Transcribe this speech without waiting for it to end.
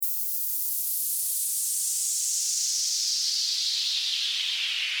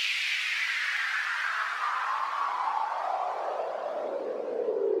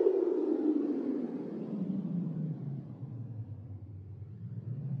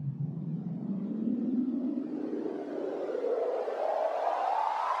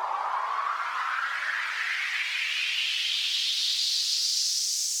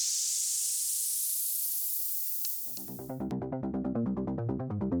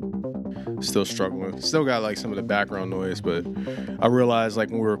Still struggling. Still got like some of the background noise, but I realized like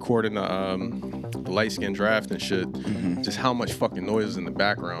when we were recording the light skin draft and shit, just how much fucking noise is in the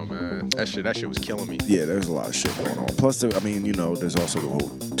background, man. That shit was killing me. Yeah, there's a lot of shit going on. Plus, I mean, you know, there's also the whole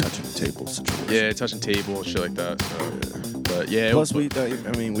touching the table situation. Yeah, touching table and shit like that. So. Yeah. But yeah. Plus, we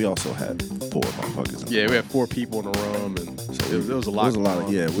also had 4 motherfuckers. Yeah, we had 4 people in the room, and so it was a lot. It was a lot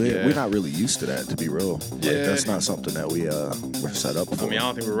of we're not really used to that, to be real. Like, that's not something that we're set up for. I mean, I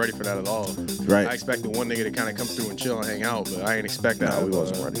don't think we're ready for that at all. Right. I expected one nigga to kind of come through and chill and hang out, but I ain't expect that. Nah, we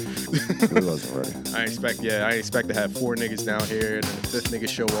wasn't ready. We wasn't ready. I ain't expect to have 4 niggas down here, and then the 5th nigga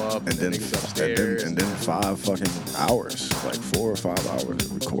show up, and then niggas upstairs, and then 5 fucking hours, like 4 or 5 hours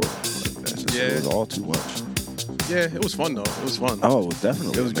of recording. Like, that's just, it was all too much. Yeah, it was fun though. It was fun. Oh,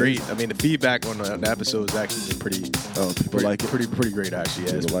 definitely. It was great. I mean, the feedback on the episode has actually been pretty. Oh, people like it. Pretty great actually.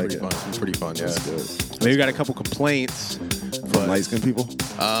 Yeah, it's like pretty fun. It's pretty fun. Yeah. That's good. I mean, we got a couple complaints from light skinned people.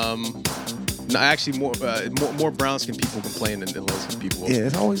 No, actually, more brown skinned people complain than light skinned people. Yeah,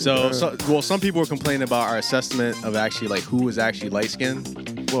 it's always so. Well, some people were complaining about our assessment of actually like who was actually light skinned.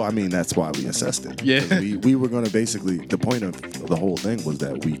 Well, I mean, that's why we assessed it. Yeah. We were going to basically, the point of the whole thing was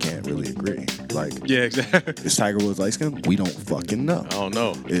that we can't really agree. Like, yeah, exactly. Is Tiger Woods light skinned? We don't fucking know. I don't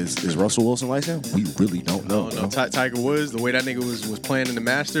know. Is Russell Wilson light skinned? We really don't know. I don't know. Tiger Woods, the way that nigga was playing in the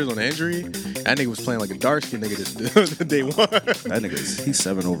Masters on the injury, that nigga was playing like a dark skinned nigga this day one. That nigga, he's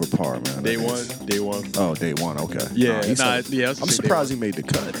 7 over par, man. Day one. Oh, day one, okay. Yeah, I'm surprised he made the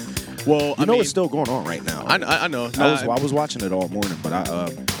cut. Well, I mean, it's still going on right now. I know. I was watching it all morning, but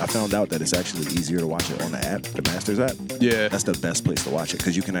I found out that it's actually easier to watch it on the app, the Masters app. Yeah, that's the best place to watch it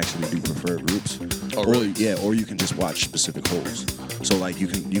because you can actually do preferred groups. Oh, really? Yeah, or you can just watch specific holes. So like you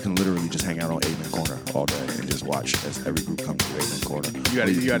can literally just hang out on Amen Corner all day and just watch as every group comes to Amen Corner.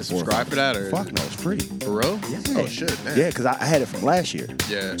 You got to subscribe for that, or fuck no, it's free. For real? Yeah. Oh shit, man. Yeah, because I had it from last year.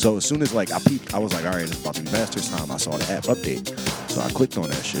 Yeah. So as soon as like I peeped, I was like, all right, it's about to be Masters time. I saw the app update, so I clicked on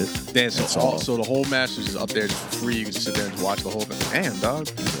that shit. Damn, so the whole Masters is up there just for free. You can just sit there and watch the whole thing. Damn, dog.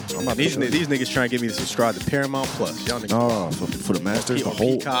 These niggas trying to get me to subscribe to Paramount Plus. Y'all niggas. Oh, for the Masters, the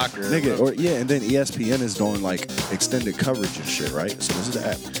whole Peacock or and then ESPN is doing like extended coverage and shit, right? So this is the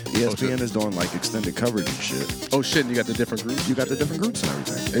app. ESPN is doing like extended coverage and shit. Oh shit! And you got the different groups. You got the different groups and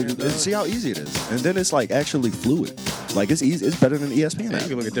everything. See how easy it is, and then it's like actually fluid. Like it's easy. It's better than the ESPN app. You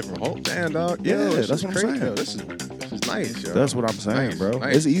can look at different holes. Damn, dog. Yeah, that's what I'm saying. Yo, this is nice. Yo. That's what I'm saying, bro.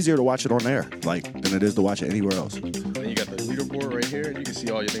 Nice. It's easier to watch it on there, like, than it is to watch it anywhere else. And you got the leaderboard right here, and you can see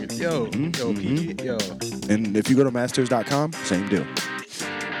all your niggas. Yo. And if you go to masters.com, same deal.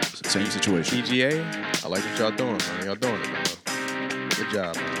 Same situation. PGA, I like what y'all doing, man. Y'all doing it, man. Good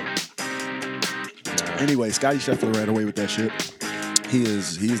job, man. Anyway, Scottie Scheffler ran away with that shit.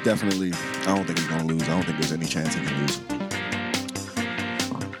 He's definitely, I don't think he's going to lose. I don't think there's any chance he can lose.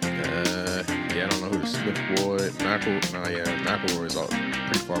 I don't know who the Smith boy, McIlroy is all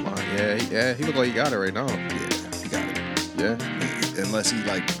pretty far behind. Yeah, he look like he got it right now. Yeah, he got it. Yeah. Unless he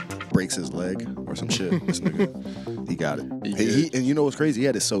like breaks his leg or some shit. This nigga, he got it. He and you know what's crazy? He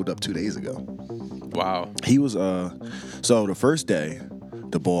had it sewed up 2 days ago. Wow. He was so the first day,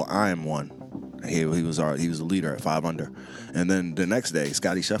 the ball Im won. He was the leader at 5 under, and then the next day,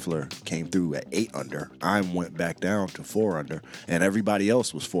 Scottie Scheffler came through at 8 under. Im went back down to 4 under, and everybody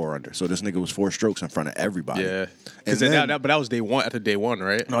else was 4 under. So this nigga was 4 strokes in front of everybody. Yeah, but that was day one. After day one,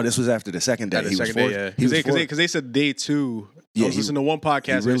 right? No, this was after the second day. After the second day, yeah. Because they said day 2. I was listening to one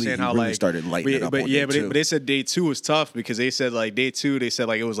podcast. They were saying how like started lighting it up. But they said day 2 was tough because they said like day 2 they said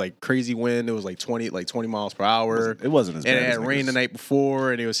like it was like crazy wind. It was like 20 miles per hour. It wasn't as bad. And it had rained the night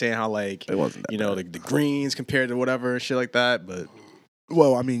before, and they were saying how like it wasn't that the greens compared to whatever shit like that. But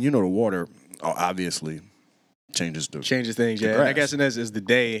well, I mean, the water obviously changes things. Yeah, and I guess as the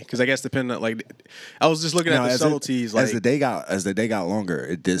day, because I guess depending on like I was just looking at the subtleties. As the day got longer,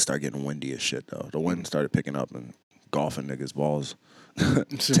 it did start getting windy as shit though. The wind started picking up and golfing niggas' balls,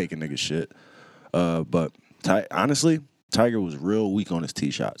 taking niggas' shit. But honestly, Tiger was real weak on his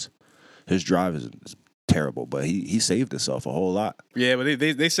tee shots. His drive is terrible, but he saved himself a whole lot. Yeah, but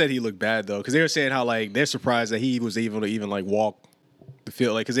they said he looked bad though, because they were saying how like they're surprised that he was able to even like walk the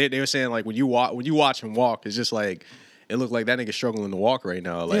field, like because they were saying like when you watch him walk, it's just like it looked like that nigga struggling to walk right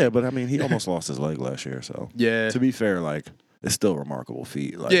now. Like, yeah, but I mean he almost lost his leg last year, so yeah. To be fair, like. It's still a remarkable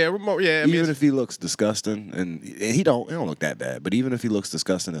feat. Like, even if he looks disgusting, and he don't look that bad, but even if he looks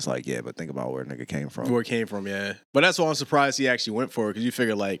disgusting, it's like, yeah, but think about where a nigga came from. Where it came from, yeah. But that's why I'm surprised he actually went for it, because you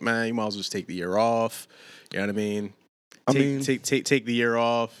figure like, man, you might as well just take the year off. You know what I mean? Take the year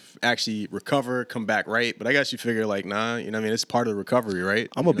off, actually recover, come back right. But I guess you figure like, nah, you know what I mean? It's part of the recovery, right?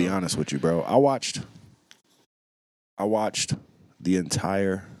 I'm gonna be honest with you, bro. I watched the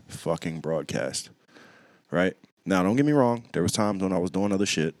entire fucking broadcast. Right? Now, don't get me wrong. There was times when I was doing other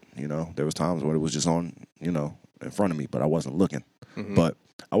shit. You know, there was times when it was just on, you know, in front of me, but I wasn't looking. Mm-hmm. But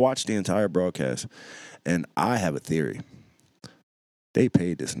I watched the entire broadcast, and I have a theory. They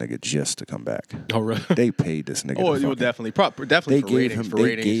paid this nigga just to come back. Oh, really? They paid this nigga. Oh, you would definitely they for gave ratings. Him,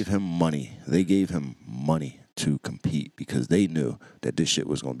 they gave him money. They gave him money to compete because they knew that this shit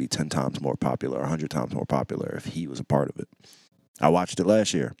was going to be 10 times more popular, 100 times more popular if he was a part of it. I watched it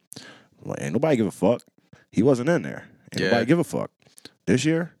last year. Like, ain't nobody give a fuck. He wasn't in there. Ain't nobody give a fuck. This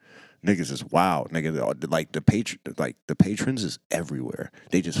year, niggas is wild. Nigga, like the patrons is everywhere.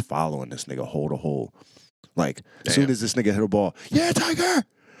 They just following this nigga hole to hole. Like, as soon as this nigga hit a ball, yeah, Tiger,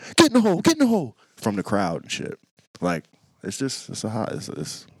 get in the hole, from the crowd and shit. Like,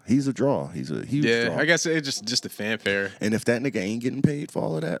 he's a draw. He's a huge draw. I guess it's just a fanfare. And if that nigga ain't getting paid for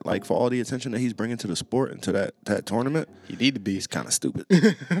all of that, like for all the attention that he's bringing to the sport and to that tournament, he need to be. He's kind of stupid. You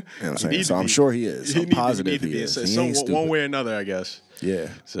know what I'm saying? So I'm sure he is. I'm positive he is. He ain't stupid. One way or another, I guess. Yeah.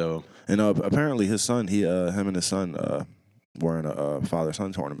 So. And apparently his son, him and his son were in a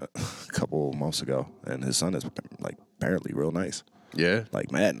father-son tournament a couple months ago, and his son is like apparently real nice. Yeah.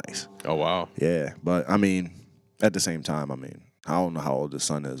 Like mad nice. Oh wow. Yeah, but I mean, at the same time, I mean, I don't know how old his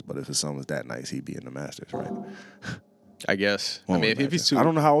son is, but if his son was that nice, he'd be in the Masters, right? I guess. I mean, if he's too, I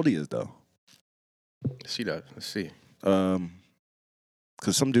don't know how old he is though. Let's see. Because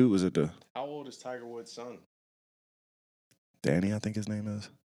some dude was at the. How old is Tiger Woods' son? Danny, I think his name is.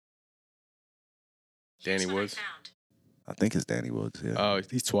 Danny Woods. I think it's Danny Woods. Yeah. Oh,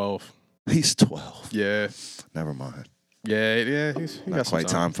 he's 12. He's 12. Yeah. Never mind. Yeah. He not got quite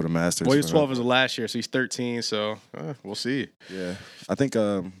time for the Masters. Well, he was 12 as of last year, so he's 13. So we'll see. Yeah, I think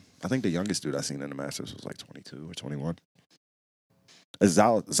the youngest dude I seen in the Masters was like 22 or 21.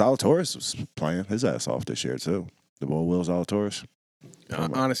 Zalatoris was playing his ass off this year too. The boy Will Zalatoris.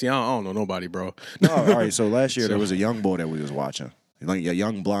 Honestly, I don't know nobody, bro. No, all right. So last year there was a young boy that we was watching, like a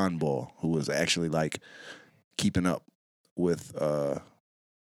young blonde boy who was actually like keeping up with who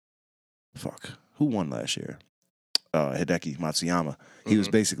won last year? Hideki Matsuyama. He was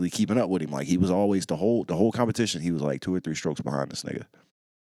basically keeping up with him. Like he was always the whole competition. He was like 2 or 3 strokes behind this nigga,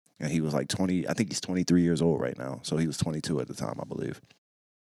 and he was like 20. I think he's 23 years old right now. So he was 22 at the time, I believe.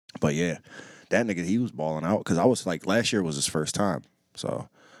 But yeah, that nigga, he was balling out because I was like, last year was his first time, so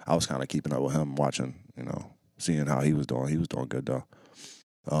I was kind of keeping up with him, watching, you know, seeing how he was doing. He was doing good though.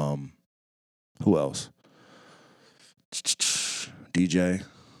 Who else? DJ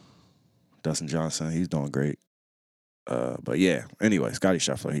Dustin Johnson, he's doing great. But yeah, anyway, Scotty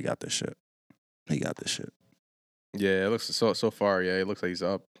Scheffler, he got this shit. Yeah, it looks so far. Yeah, it looks like he's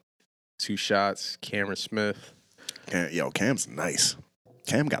up 2 shots. Cameron Smith. Cam's nice.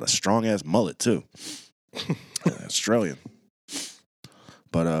 Cam got a strong ass mullet too. Australian.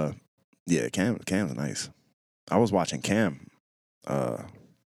 But yeah, Cam's nice. I was watching Cam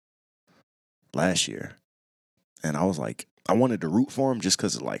last year, and I was like, I wanted to root for him just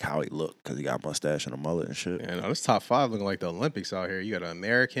because of like how he looked, because he got a mustache and a mullet and shit. Yeah, no, this top 5 looking like the Olympics out here. You got an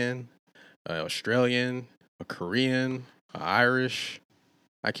American, an Australian, a Korean, an Irish.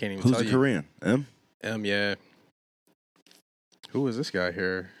 I can't even tell you. Who's the Korean? M, yeah. Who is this guy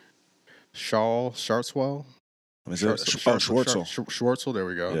here? Schwartzwell? Schwartzel, there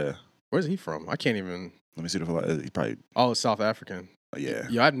we go. Yeah. Where's he from? I can't even. Let me see the flag. He probably. Oh, it's South African. Yeah.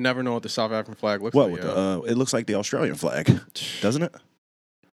 Yeah, I'd never know what the South African flag looks like. It looks like the Australian flag, doesn't it?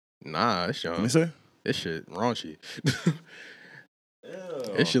 Nah, it's young. Let me see. This shit raunchy.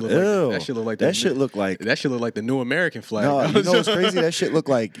 That That shit look like the new American flag. No, you know what's crazy? That shit looked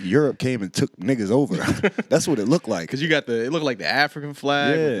like Europe came and took niggas over. That's what it looked like. Because it looked like the African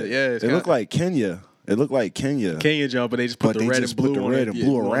flag. It looked like Kenya. It looked like Kenya. Kenya jump, but they just put the red and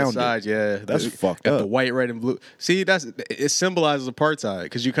blue around the sides. Yeah, that's fucked up. Got the white, red, and blue. See, it symbolizes apartheid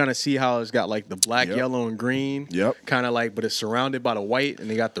because you kind of see how it's got like the black, yellow, and green. Yep. Kind of like, but it's surrounded by the white,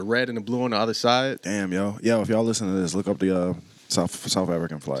 and they got the red and the blue on the other side. Damn, yo. If y'all listen to this, look up the South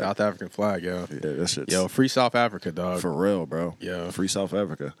African flag. South African flag, yo. Yeah, that shit's... Yo, free South Africa, dog. For real, bro. Yeah. Free South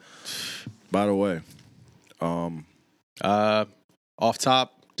Africa. By the way, off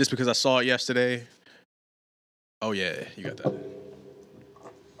top, just because I saw it yesterday. Oh, yeah, you got that.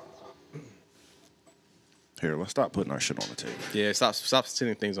 Here, let's stop putting our shit on the table. Yeah, stop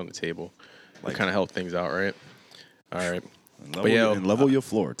sitting things on the table. Like, kind of help things out, right? All right. And level your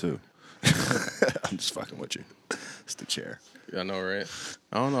floor, too. I'm just fucking with you. It's the chair. I know, right?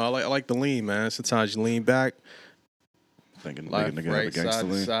 I don't know. I like the lean, man. Sometimes you lean back. Thinking left, nigga right, have a gangster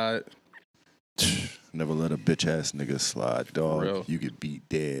lean. side. Never let a bitch ass nigga slide, dog. Real. You get beat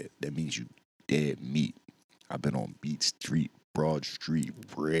dead. That means you dead meat. I've been on Beat Street Broad Street,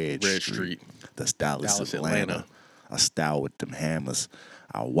 Red Street. That's Dallas, Atlanta. I style with them hammers.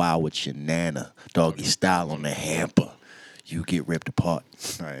 I wow with your nana. Doggy style on the hamper. You get ripped apart.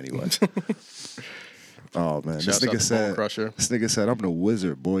 All right, anyway. Oh man, this nigga said, I'm the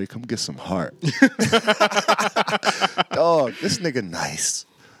wizard, boy. Come get some heart. Dog, this nigga nice.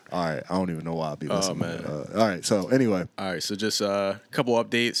 All right, I don't even know why I'll be listening. All right, so anyway. All right, so just a couple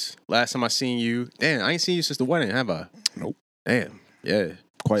updates. Last time I seen you, damn, I ain't seen you since the wedding, have I? Nope. Damn, yeah.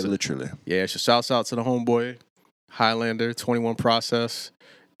 Quite literally. Yeah, so shouts out to the homeboy, Highlander, 21 Process,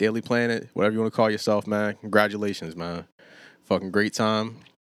 Daily Planet, whatever you want to call yourself, man. Congratulations, man. Fucking great time.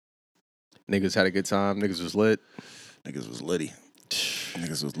 Niggas had a good time. Niggas was lit. Niggas was litty.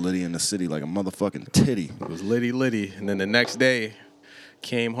 Niggas was litty in the city like a motherfucking titty. It was litty. And then the next day,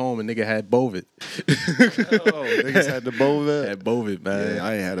 came home and nigga had Bovid. Niggas had the Bovid? Had Bovid, man. Yeah,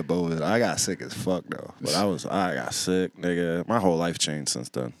 I ain't had a Bovid. I got sick as fuck, though. But I got sick, nigga. My whole life changed since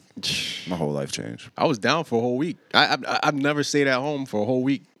then. My whole life changed. I was down for a whole week. I've never stayed at home for a whole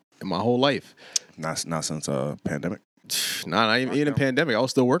week in my whole life. Not since pandemic? Nah, not even in a pandemic. I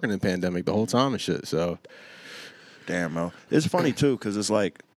was still working in the pandemic the whole time and shit, so. Damn, bro. It's funny, too, because it's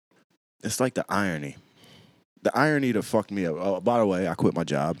like the irony. The irony that fucked me up. Oh, by the way, I quit my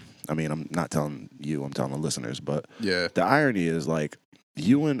job. I mean, I'm not telling you, I'm telling the listeners, but yeah. The irony is like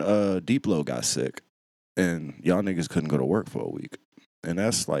you and Deeplo got sick and y'all niggas couldn't go to work for a week. And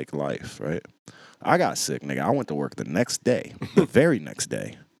that's like life, right? I got sick, nigga. I went to work the next day, the very next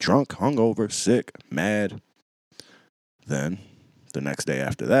day, drunk, hungover, sick, mad. Then the next day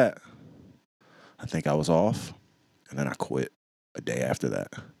after that, I think I was off, and then I quit a day after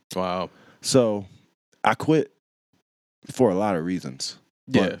that. Wow. So I quit for a lot of reasons.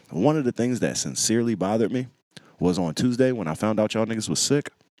 Yeah. But one of the things that sincerely bothered me was on Tuesday when I found out y'all niggas was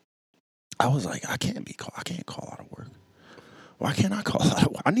sick. I was like, I can't call out of work. Why can't I call out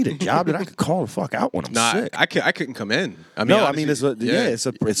of work? I need a job that I could call the fuck out when I'm sick. I couldn't come in. I mean, no, honestly, I mean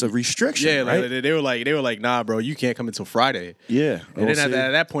it's a restriction. Yeah, right? like, they were like, nah, bro, you can't come until Friday. Yeah. And then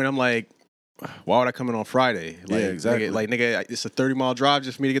at that point, I'm like, why would I come in on Friday? Like, yeah, exactly. Nigga, it's a 30-mile drive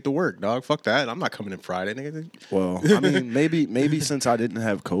just for me to get to work, dog. Fuck that. I'm not coming in Friday, nigga. Well, I mean, maybe since I didn't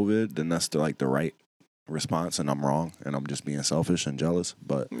have COVID, then that's the right response, and I'm wrong, and I'm just being selfish and jealous.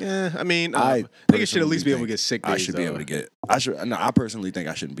 But yeah, I mean, niggas should at least be able to get sick days. I should be able to get. I personally think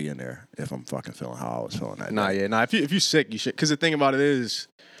I shouldn't be in there if I'm fucking feeling how I was feeling that day. If you're sick, you should. Because the thing about it is,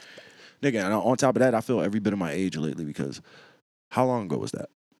 nigga, and on top of that, I feel every bit of my age lately because how long ago was that?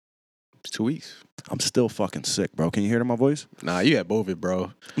 2 weeks. I'm still fucking sick, bro. Can you hear it in my voice? Nah, you had Bovid,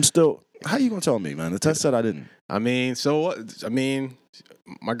 bro. I'm still. How you gonna tell me, man? The test said I didn't. I mean, so what? I mean,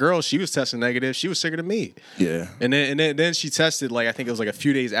 my girl, she was testing negative. She was sicker than me. Yeah. And then she tested like I think it was like a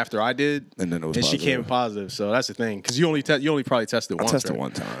few days after I did. And then it was. And positive. she came positive. So that's the thing, because you only probably tested once. I tested right?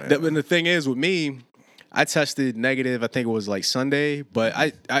 one time. Yeah. And the thing is with me, I tested negative. I think it was like Sunday, but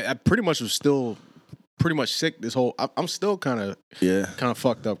I pretty much was still pretty much sick this whole. I'm still kind of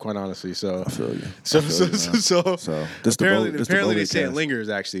fucked up, quite honestly. So I feel you. So this apparently they say it lingers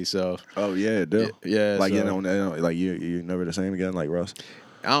actually. So oh yeah, it do. Yeah, like so. Like you're never the same again, like Russ.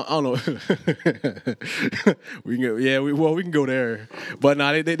 I don't know. We can go there, but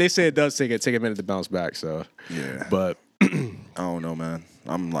no, they say it does take a minute to bounce back. So yeah, but I don't know, man.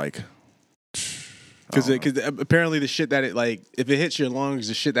 I'm like. Because apparently the shit that it like if it hits your lungs,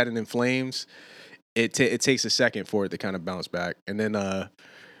 the shit that it inflames, it takes a second for it to kind of bounce back, and then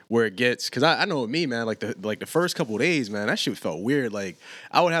where it gets, because I know with me, man, like the first couple of days, man, that shit felt weird. Like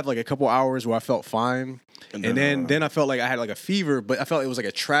I would have like a couple hours where I felt fine, and then I felt like I had like a fever, but I felt it was like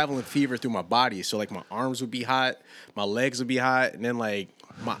a traveling fever through my body. So like my arms would be hot, my legs would be hot, and then like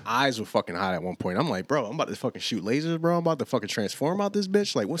my eyes were fucking hot at one point. I'm like, bro, I'm about to fucking shoot lasers, bro. I'm about to fucking transform out this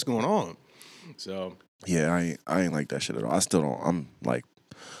bitch. Like, what's going on? So yeah, I ain't like that shit at all. I still don't. I'm like,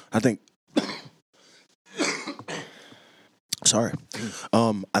 I think. Sorry,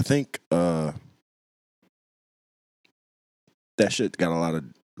 I think that shit got a lot of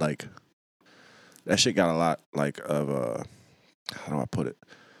like. That shit got a lot like of how do I put it?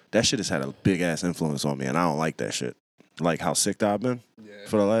 That shit has had a big ass influence on me, and I don't like that shit. Like how sick that I've been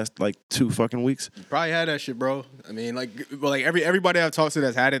for the last like 2 fucking weeks. You probably had that shit, bro. I mean, like everybody I've talked to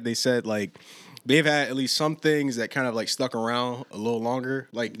that's had it, they said like they've had at least some things that kind of like stuck around a little longer.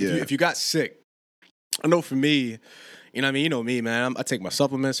 Like if you got sick, I know for me, you know what I mean? You know me, man. I take my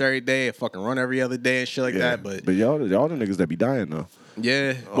supplements every day. I fucking run every other day and shit like that. But y'all the niggas that be dying though.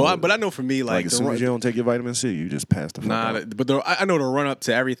 Yeah, but I know for me, like as soon as you don't take your vitamin C, you just pass the fuck out. But I know the run up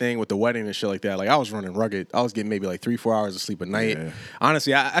to everything with the wedding and shit like that. Like I was running rugged. I was getting maybe like 3-4 hours of sleep a night. Yeah.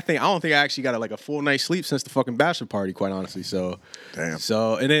 Honestly, I don't think I actually got like a full night's sleep since the fucking bachelor party. Quite honestly, so damn.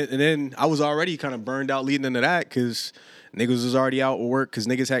 So and then I was already kind of burned out leading into that because niggas was already out with work because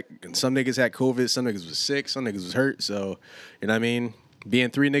some niggas had COVID, some niggas was sick, some niggas was hurt. So you know what I mean, being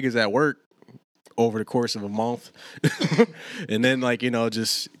 3 niggas at work over the course of a month and then like, you know,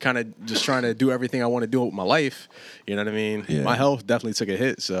 just trying to do everything I want to do with my life, you know what I mean? Yeah. My health definitely took a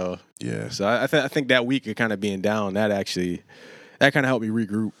hit. So yeah. So I think that week of kind of being down, that kind of helped me regroup,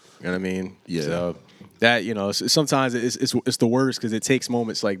 you know what I mean? Yeah. So that, you know, sometimes it's the worst because it takes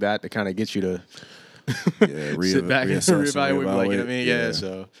moments like that to kind of get you to sit back and reevaluate, like, you know what I mean? Yeah.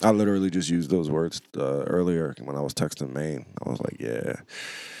 So I literally just used those words earlier when I was texting Maine. I was like, yeah,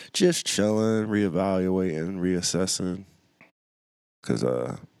 just chilling, reevaluating, reassessing. Because,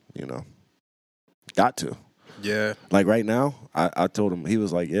 you know, got to. Yeah. Like right now, I told him, he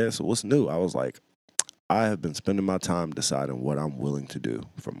was like, yeah, so what's new? I was like, I have been spending my time deciding what I'm willing to do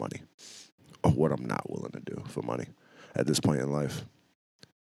for money or what I'm not willing to do for money at this point in life.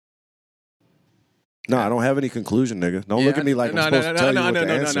 No, I don't have any conclusion, nigga. Don't look at me like I'm supposed to tell you what the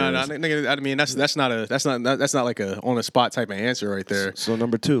answer is. Nigga, I mean, that's not like a on the spot type of answer right there. So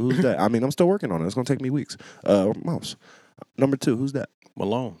number 2, who's that? I mean, I'm still working on it. It's gonna take me weeks. Months. Number 2, who's that?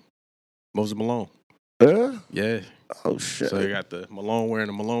 Malone, Moses Malone. Yeah. Oh shit. So you got the Malone wearing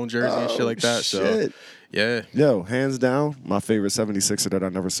the Malone jersey and shit like that. Shit. So yeah. Yo, hands down, my favorite 76er that I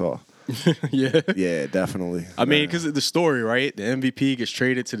never saw. Yeah. Yeah, definitely. I mean, because of the story, right? The MVP gets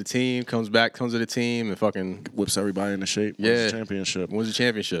traded to the team, comes to the team, and fucking whips everybody into shape. Yeah. Wins the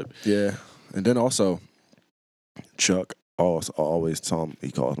championship. Yeah. And then also, Chuck always told him,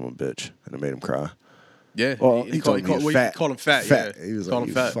 he called him a bitch, and it made him cry. Yeah. Well, he called him fat. Yeah. He was like,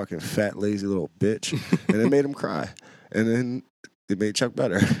 you fucking fat, lazy little bitch. And it made him cry. And then it made Chuck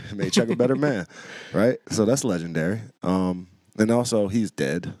better. It made Chuck a better man. Right? So that's legendary. And also, he's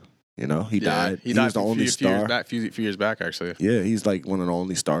dead. You know, he died. He died was the only star. Few years back, actually. Yeah, he's like one of the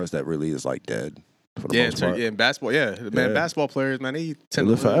only stars that really is like dead for the most part. Yeah, in basketball, man, basketball players, man, they tend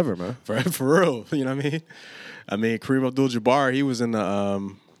live forever, man. For real, you know what I mean? I mean, Kareem Abdul-Jabbar, he was in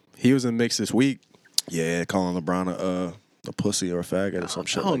the mix this week. Yeah, calling LeBron a pussy or a faggot or some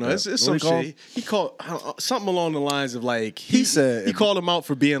shit. I don't like know. That. It's some shit. He called something along the lines of like he called him out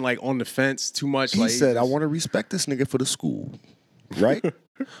for being like on the fence too much. He said, "I want to respect this nigga for the school, right?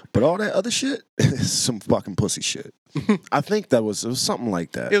 But all that other shit is some fucking pussy shit." I think it was something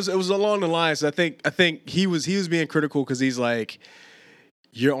like that. It was along the lines. I think he was being critical because he's like,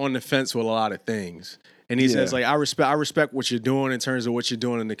 you're on the fence with a lot of things. And he says, like, I respect what you're doing in terms of what you're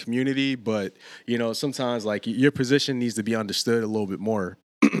doing in the community, but, you know, sometimes, like, your position needs to be understood a little bit more.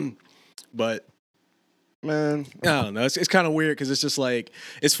 But, man, I don't know. It's kind of weird because it's just, like,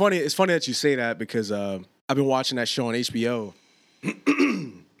 it's funny that you say that because I've been watching that show on HBO,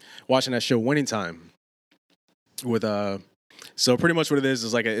 watching that show Winning Time with, so pretty much what it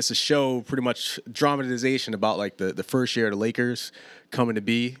is like it's a show, pretty much dramatization about, like, the first year of the Lakers coming to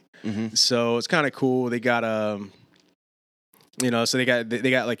be. Mm-hmm. So it's kind of cool. They got you know, so they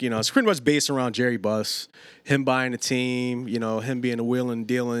got like, you know, it's pretty much based around Jerry Buss, him buying the team, you know, him being a wheeling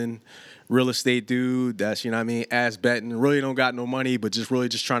dealing real estate dude. That's, you know what I mean, ass betting, really don't got no money, but just really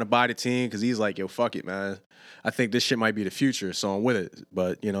just trying to buy the team because he's like, yo, fuck it, man. I think this shit might be the future, so I'm with it.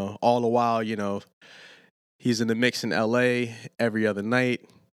 But, you know, all the while, you know, he's in the mix in LA every other night,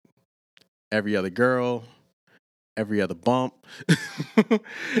 every other girl, every other bump,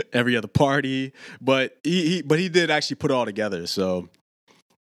 every other party, but he did actually put it all together. So,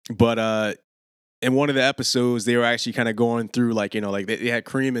 but in one of the episodes, they were actually kind of going through, like, you know, like they had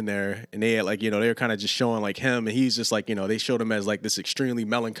Kareem in there, and they had, like, you know, they were kind of just showing like him, and he's just like, you know, they showed him as like this extremely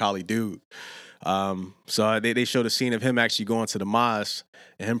melancholy dude. So they showed a scene of him actually going to the mosque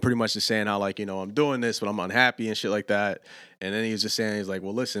and him pretty much just saying how, like, you know, I'm doing this, but I'm unhappy and shit like that. And then he was just saying, he's like,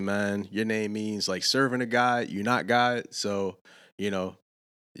 well, listen, man, your name means like serving a God. You're not God. So, you know,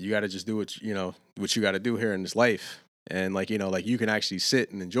 you got to just do what you got to do here in this life. And, like, you know, like, you can actually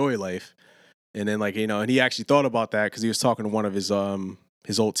sit and enjoy life. And then, like, you know, and he actually thought about that because he was talking to one of his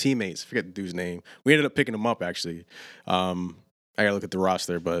old teammates. I forget the dude's name. We ended up picking him up, actually. I got to look at the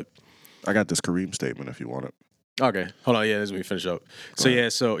roster, but I got this Kareem statement if you want it. Okay, hold on. Yeah, this is when we finish up.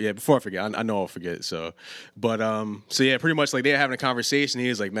 So before I forget, I know I'll forget. So pretty much like they're having a conversation. He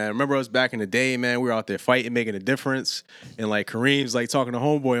was like, man, remember us back in the day, man? We were out there fighting, making a difference. And like Kareem's like talking to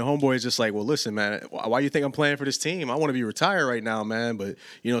Homeboy, and Homeboy's just like, well, listen, man, why you think I'm playing for this team? I want to be retired right now, man. But,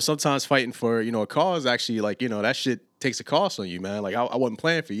 you know, sometimes fighting for, you know, a cause actually, like, you know, that shit takes a cost on you, man. Like I wasn't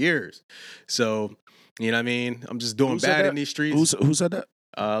playing for years, so you know what I mean. I'm just doing bad in these streets. Who said that?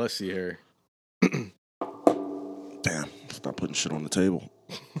 Let's see here. Damn, stop putting shit on the table.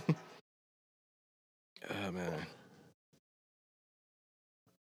 Oh man,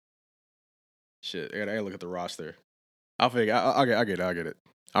 shit. I gotta look at the roster. I'll figure. I'll get it.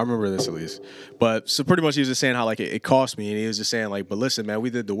 I remember this at least. But so pretty much he was just saying how like it cost me, and he was just saying like, but listen, man, we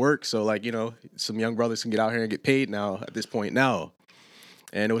did the work, so like some young brothers can get out here and get paid now at this point now.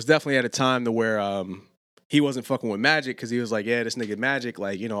 And it was definitely at a time to where he wasn't fucking with Magic because he was like, yeah, this nigga Magic,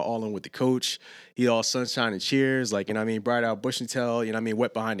 like, all in with the coach. He all sunshine and cheers, like, bright out Bushnell,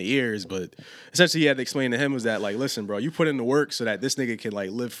 wet behind the ears. But essentially he had to explain to him was that, like, listen, bro, you put in the work so that this nigga can,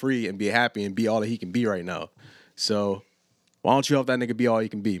 like, live free and be happy and be all that he can be right now. So why don't you help that nigga be all you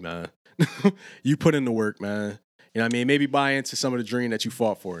can be, man? You put in the work, man. Maybe buy into some of the dream that you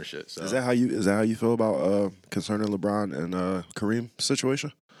fought for and shit. So. Is that how you feel about concerning LeBron and Kareem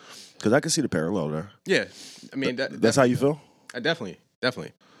situation? Because I can see the parallel there. Yeah, that's how you feel. Definitely.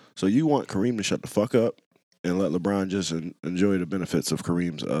 So you want Kareem to shut the fuck up and let LeBron just enjoy the benefits of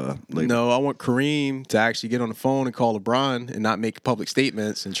Kareem's labor? No, I want Kareem to actually get on the phone and call LeBron and not make public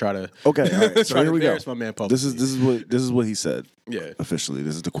statements and try to. Okay, all right. So here we go. My man publicly. This is what he said. Yeah. Officially,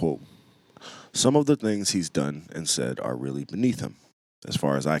 this is the quote. Some of the things he's done and said are really beneath him, as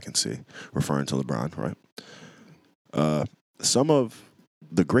far as I can see. Referring to LeBron, right? Some of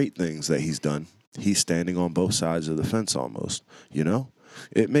the great things that he's done, he's standing on both sides of the fence almost,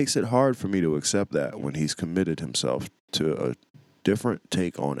 It makes it hard for me to accept that when he's committed himself to a different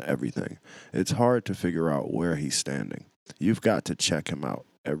take on everything. It's hard to figure out where he's standing. You've got to check him out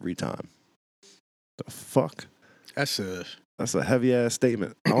every time. The fuck? That's a heavy ass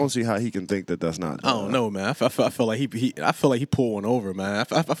statement. I don't see how he can think that that's not. I don't know, man. I feel like he pulled one over, man.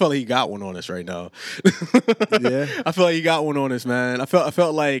 I feel like he got one on us right now. Yeah, I feel like he got one on us, man. I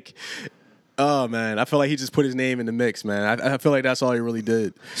felt like, oh man, I feel like he just put his name in the mix, man. I feel like that's all he really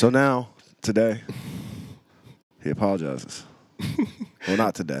did. So now today, he apologizes. Well,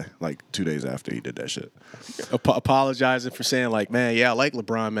 not today. Like 2 days after he did that shit. Apologizing for saying like, man, yeah, I like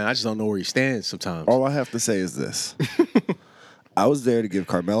LeBron, man. I just don't know where he stands sometimes. All I have to say is this. I was there to give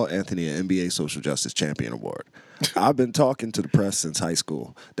Carmelo Anthony an NBA Social Justice Champion Award. I've been talking to the press since high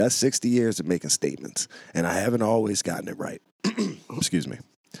school. That's 60 years of making statements, and I haven't always gotten it right. Excuse me.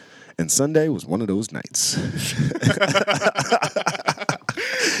 And Sunday was one of those nights.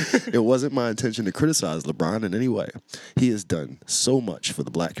 It wasn't my intention to criticize LeBron in any way. He has done so much for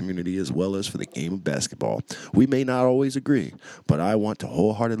the black community as well as for the game of basketball. We may not always agree, but I want to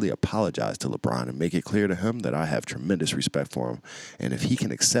wholeheartedly apologize to LeBron and make it clear to him that I have tremendous respect for him. And if he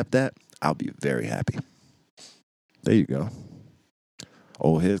can accept that, I'll be very happy. There you go.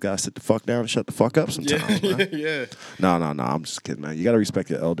 Old heads gotta sit the fuck down and shut the fuck up sometimes. Yeah, yeah. No. I'm just kidding, man. You gotta respect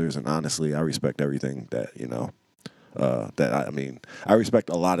your elders, and honestly, I respect everything that I respect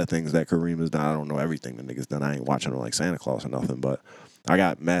a lot of things that Kareem has done. I don't know everything the nigga's done. I ain't watching him like Santa Claus or nothing, but I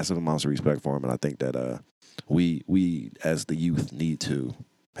got massive amounts of respect for him, and I think that we as the youth need to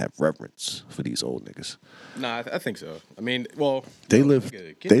have reverence for these old niggas. Nah, I think so. They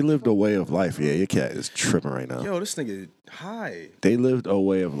lived a way of life. Yeah, your cat is tripping right now. Yo, this nigga high. They lived a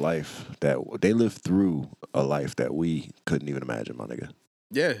way of life they lived through a life that we couldn't even imagine, my nigga.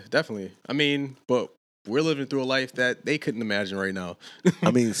 Yeah, definitely. But we're living through a life that they couldn't imagine right now.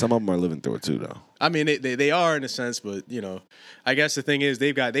 Some of them are living through it too, though. They are in a sense, but I guess the thing is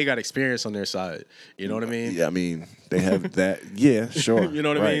they got experience on their side. You know what I mean? Yeah, they have that. Yeah, sure. You know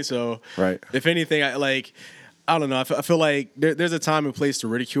what I mean? So, right. If anything, I don't know. I feel like there's a time and place to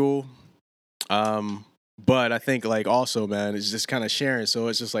ridicule. But I think also, man, it's just kind of sharing. So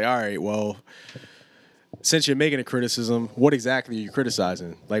it's just like, all right, well, since you're making a criticism, what exactly are you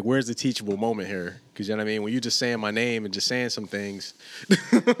criticizing? Like, where's the teachable moment here? Because, you know what I mean? When you're just saying my name and just saying some things, you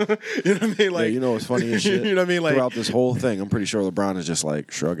know what I mean? Like, what's funny as shit? You know what I mean? Like, throughout this whole thing, I'm pretty sure LeBron is just,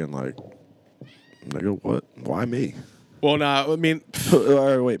 shrugging, nigga, what? Why me? Well, nah, All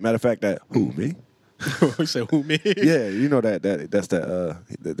right, wait, matter of fact, who, me? You say, who, me? Yeah, that's that,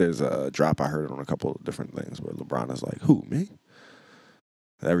 there's a drop I heard on a couple of different things where LeBron is like, who, me?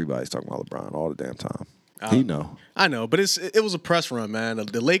 Everybody's talking about LeBron all the damn time. He know. I know, but it was a press run, man.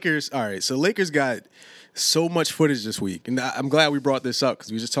 The Lakers, all right, so Lakers got so much footage this week, and I'm glad we brought this up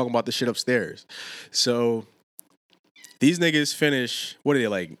because we were just talking about this shit upstairs. So these niggas finish, what are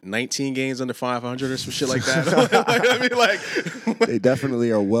they, 19 games under 500 or some shit like that? They definitely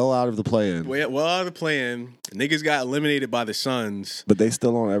are well out of the play-in. Well out of the play-in. Niggas got eliminated by the Suns. But they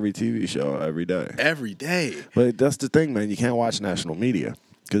still on every TV show every day. Every day. But that's the thing, man. You can't watch national media.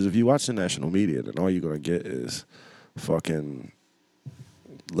 Because if you watch the national media, then all you're going to get is fucking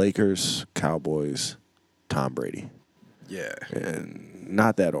Lakers, Cowboys, Tom Brady. Yeah. And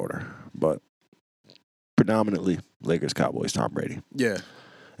not that order, but predominantly Lakers, Cowboys, Tom Brady. Yeah.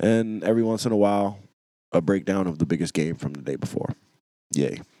 And every once in a while, a breakdown of the biggest game from the day before.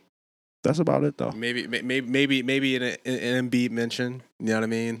 Yay. That's about it, though. Maybe an Embiid mention. You know what I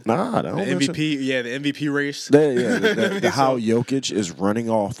mean? Nah, the MVP. Yeah, the MVP race. The how Jokic is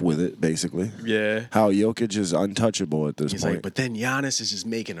running off with it, basically. Yeah. How Jokic is untouchable at this He's point. like, but then Giannis is just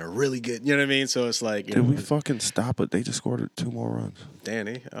making a really good. You know what I mean? So it's like, did we fucking stop it? They just scored 2 more runs.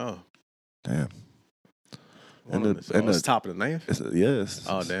 Danny. Oh. Damn. It's top of the ninth. Yes.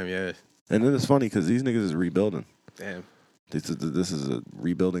 Oh damn, yeah. And then it's funny because these niggas is rebuilding. Damn. This is a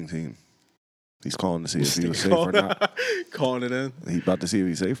rebuilding team. He's calling to see if he was safe or not. Calling it in. He's about to see if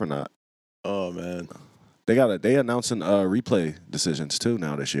he's safe or not. Oh man. They announcing replay decisions too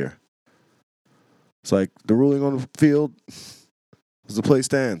now this year. It's like the ruling on the field as the play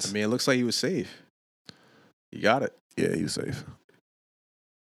stands. I mean, it looks like he was safe. You got it. Yeah, he was safe.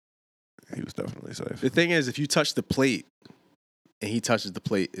 He was definitely safe. The thing is, if you touch the plate and he touches the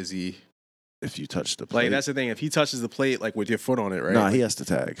plate, is he? If you touch the plate, like that's the thing. If he touches the plate, like with your foot on it, right? Nah, he has to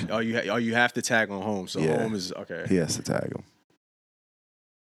tag. Oh, you have to tag on home. So Yeah. home is okay. He has to tag him.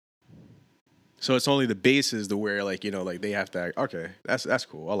 So it's only the bases to where like like they have to. Okay, that's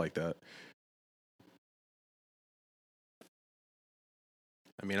cool. I like that.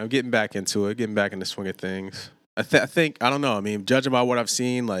 I mean, I'm getting back into it, getting back in the swing of things. I think I don't know. I mean, judging by what I've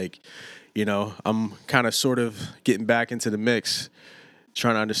seen, like I'm kind of sort of getting back into the mix,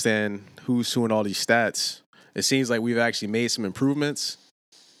 trying to understand who's in all these stats. It seems like we've actually made some improvements.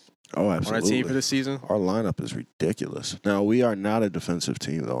 Oh, absolutely. On our team for this season. Our lineup is ridiculous. Now, we are not a defensive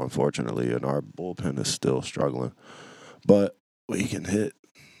team, though, unfortunately, and our bullpen is still struggling. But we can hit.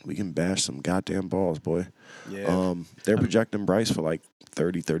 We can bash some goddamn balls, boy. Yeah. They're projecting Bryce for like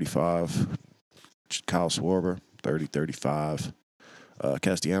 30, 35. Kyle Schwarber, 30, 35.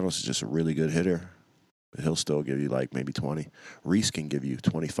 Castellanos is just a really good hitter. He'll still give you like maybe 20. Reese can give you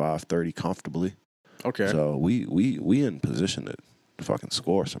 25, 30 comfortably. Okay. So we in position to fucking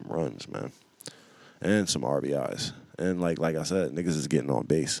score some runs, man. And some RBIs. And like I said, niggas is getting on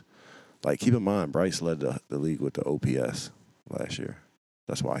base. Like, keep in mind, Bryce led the league with the OPS last year.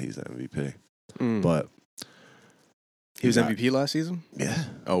 That's why he's the MVP. But he was MVP last season? Yeah.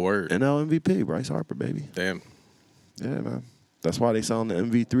 Oh, word. NL MVP, Bryce Harper, baby. Damn. Yeah, man. That's why they selling the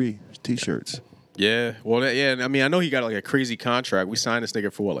MV3 T-shirts. Yeah. Well, yeah. I mean, I know he got like a crazy contract. We signed this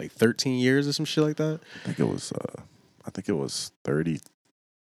nigga for what, like 13 years or some shit like that? I think it was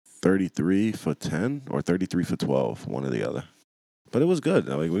 33 for 10 or 33 for 12, one or the other. But it was good.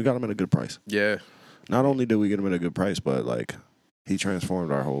 Like, we got him at a good price. Yeah. Not only did we get him at a good price, but like he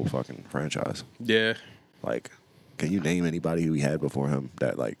transformed our whole fucking franchise. Yeah. Like, can you name anybody we had before him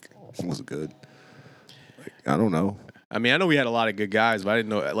that like was good? Like, I don't know. I mean, I know we had a lot of good guys, but I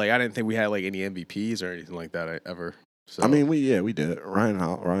didn't think we had like any MVPs or anything like that ever. So. I mean, we did. Ryan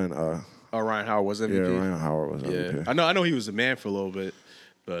Howard was MVP. Yeah, Ryan Howard was MVP. I know he was a man for a little bit,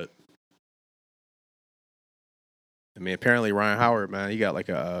 but I mean, apparently Ryan Howard, man, he got like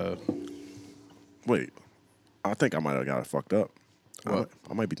a. Wait, I think I might have got it fucked up. What?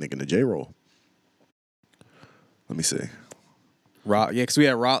 I might be thinking the J-Roll. Let me see. Yeah, because we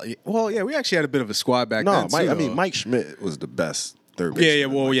had Well, yeah, we actually had a bit of a squad back then. Mike Schmidt was the best third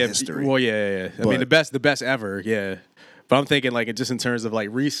baseman in history. Well, yeah. I mean, the best ever, yeah. But I'm thinking like just in terms of like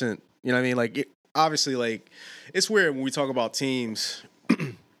recent, you know what I mean? Like obviously, like it's weird when we talk about teams.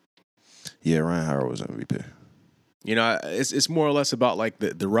 Yeah, Ryan Howard was MVP. You know, it's more or less about like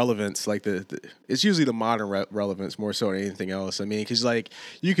the relevance, like it's usually the modern relevance more so than anything else. I mean, because like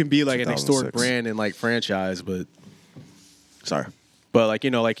you can be like an historic brand and like franchise, but like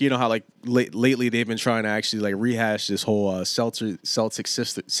you know how like lately they've been trying to actually like rehash this whole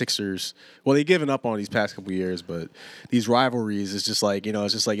Celtics Sixers. Well, they've given up on these past couple of years, but these rivalries is just like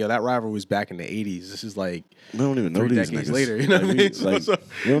it's just like that rivalry was back in the '80s. This is like we don't even know 3 these decades niggas. later. You know what I mean?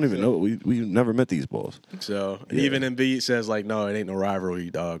 We don't even know. We've never met these bulls. So even Embiid says like, no, it ain't no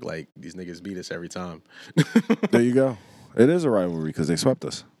rivalry, dog. Like these niggas beat us every time. There you go. It is a rivalry because they swept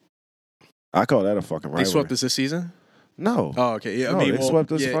us. I call that a fucking rivalry. They swept us this season? No. Oh, okay. Yeah, they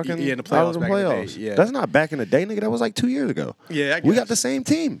swept us fucking in the playoffs. out of the playoffs. Yeah. That's not back in the day, nigga. That was like 2 years ago. Yeah, I guess. We got the same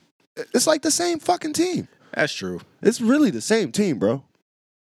team. It's like the same fucking team. That's true. It's really the same team, bro.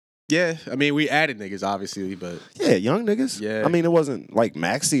 Yeah, I mean, we added niggas, obviously, but... Yeah, young niggas. Yeah. I mean, it wasn't like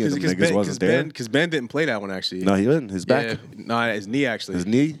Maxey and them niggas wasn't there. Because Ben didn't play that one, actually. No, he didn't. His back. No, his knee, actually. His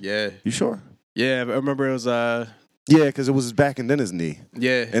knee? Yeah. You sure? Yeah, I remember it was Yeah, because it was his back and then his knee.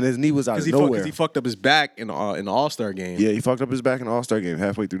 Yeah, and his knee was out of nowhere. Because he fucked up his back in the All-Star game. Yeah, he fucked up his back in the All-Star game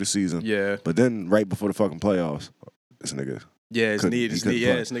halfway through the season. Yeah, but then right before the fucking playoffs, this nigga. Yeah, his knee. This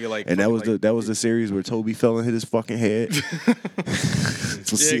nigga like. And that was the series where Toby fell and hit his fucking head.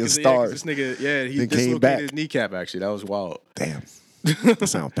 So seeing stars. This nigga, he dislocated his kneecap. Actually, that was wild. Damn. That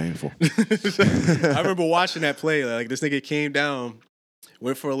sounds painful. I remember watching that play. Like this nigga came down,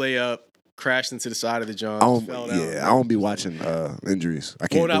 went for a layup, crashed into the side of the John. Fell down. Yeah, I don't be watching injuries. I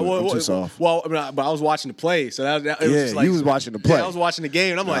can't. I'm too soft. Well, but I was watching the play, so it was just like, you was watching the play. Yeah, I was watching the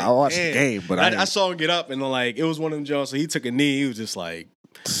game, and I'm like, I watched the game, but I saw him get up, and like it was one of them Jones. So he took a knee. He was just like,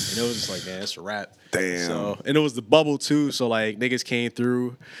 and it was just like, man, it's a wrap. Damn. So, and it was the bubble too. So like niggas came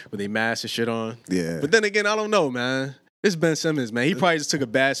through with their masks and shit on. Yeah. But then again, I don't know, man. It's Ben Simmons, man. He probably just took a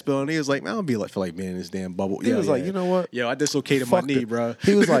bad spill, and he was like, man, I don't feel like being in this damn bubble. He was like, you know what? Yo, I dislocated my knee, bro.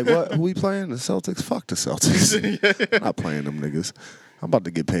 He was like, what? Who we playing? The Celtics? Fuck the Celtics. I'm not playing them niggas. I'm about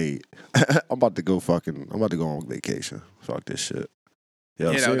to get paid. I'm about to go on vacation. Fuck this shit. Yo,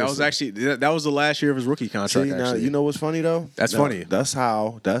 yeah, that was actually that was the last year of his rookie contract. See, now, you know what's funny though? That's funny. That's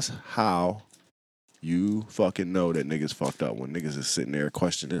how you fucking know that niggas fucked up when niggas is sitting there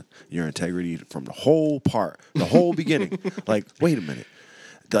questioning your integrity from the whole beginning. Like, wait a minute.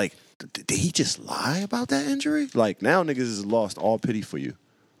 Like, did he just lie about that injury? Like, now niggas has lost all pity for you.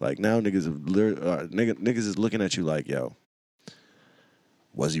 Like, now niggas is looking at you like, yo,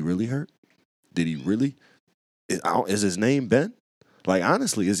 was he really hurt? Did he really? Is his name Ben? Like,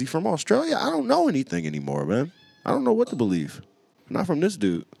 honestly, is he from Australia? I don't know anything anymore, man. I don't know what to believe. Not from this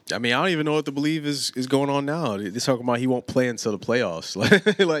dude. I mean, I don't even know what to believe is going on now. They're talking about he won't play until the playoffs.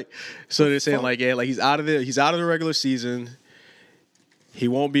 So they're saying like he's out of the regular season. He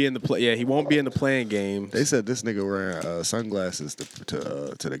won't be in the he won't be in the playing game. They said this nigga wearing sunglasses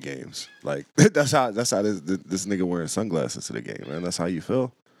to the games. Like that's how this nigga wearing sunglasses to the game, man. That's how you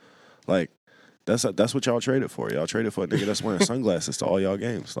feel. Like that's what y'all traded for. Y'all traded for a nigga that's wearing sunglasses to all y'all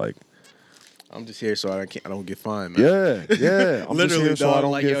games. Like. I'm just here so I don't get fined, man. Yeah. I'm literally, just here so I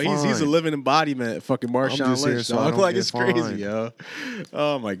don't get fined. He's a living embodiment of fucking Marshawn Lynch. So like it's crazy, yo.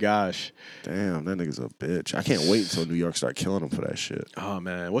 Oh my gosh. Damn, that nigga's a bitch. I can't wait until New York start killing him for that shit. Oh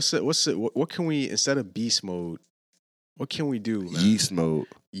man, what can we instead of beast mode? What can we do, man? Yeast mode.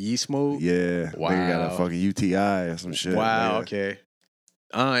 Yeast mode? Yeah. Wow. Nigga got a fucking UTI or some shit. Wow. Nigga. Okay.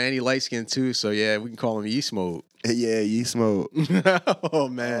 And he light skinned too, so yeah, we can call him yeast mode. Yeah, yeast mode. Oh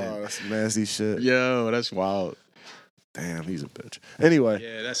man, that's some nasty shit. Yo, that's wild. Damn, he's a bitch. Anyway,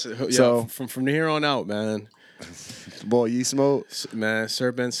 yeah, so from here on out, man. Boy, yeast mode, man.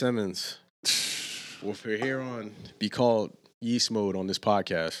 Sir Ben Simmons will from here on be called yeast mode on this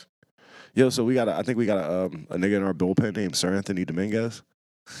podcast. Yo, so I think we got a nigga in our bullpen named Sir Anthony Dominguez.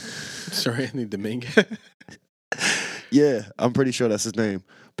 Sir Anthony Dominguez. Yeah, I'm pretty sure that's his name.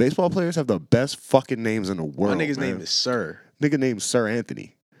 Baseball players have the best fucking names in the world. My nigga's name is Sir. Nigga named Sir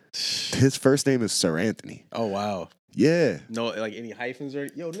Anthony. His first name is Sir Anthony. Oh wow. Yeah. No, like any hyphens or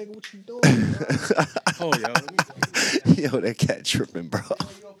yo, nigga, what you doing? Oh yo, let me yo, that cat tripping, bro.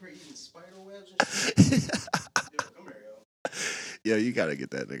 You up here eating spider webs and shit? Yo, come here, yo. Yo, you gotta get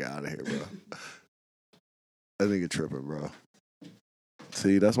that nigga out of here, bro. That nigga tripping, bro.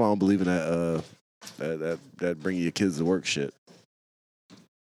 See, that's why I don't believe in that bringing your kids to work shit.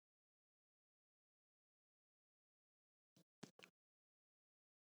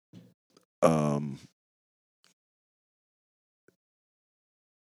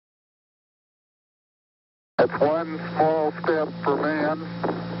 It's one small step for man,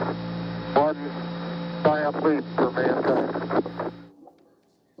 one giant leap for mankind.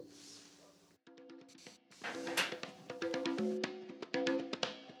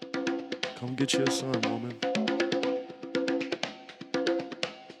 Come get your son, woman.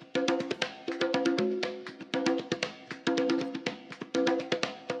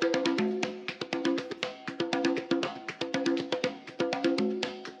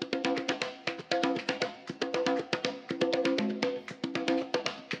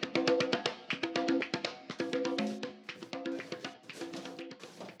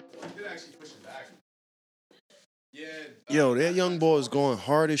 Yo, that young boy is going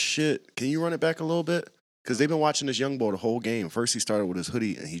hard as shit. Can you run it back a little bit? Because they've been watching this young boy the whole game. First he started with his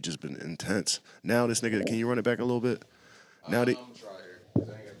hoodie and he just been intense. Now this nigga, can you run it back a little bit? Now they. I'm gonna try here.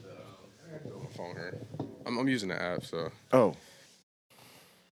 I got the phone here. I'm using the app, so. Oh.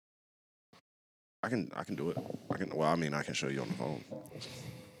 I can do it. I can show you on the phone.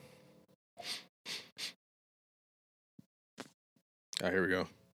 All right, here we go.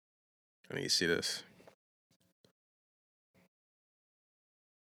 I need to see this.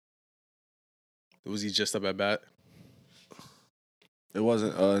 Was he just up at bat? It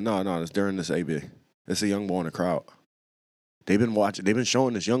wasn't. No. It's during this AB. It's a young boy in the crowd. They've been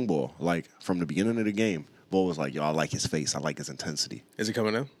showing this young boy like from the beginning of the game. Boy was like, yo, I like his face. I like his intensity. Is he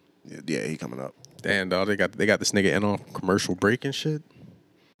coming in? Yeah, he coming up. Damn, dog. They got this nigga in on commercial break and shit.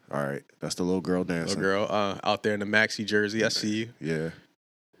 All right, that's the little girl dancing. Little girl out there in the maxi jersey. I see you. Yeah.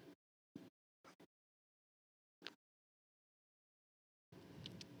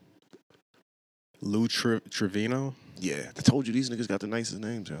 Lou Trevino. Yeah, I told you these niggas got the nicest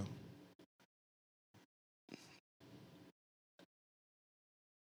names, yo.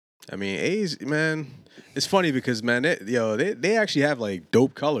 I mean, A's, man, it's funny because, man, they actually have, like,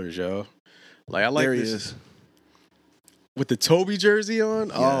 dope colors, yo. Like, I like there this. He is. With the Toby jersey on?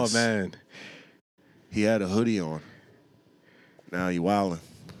 Yes. Oh, man. He had a hoodie on. Now he wildin'.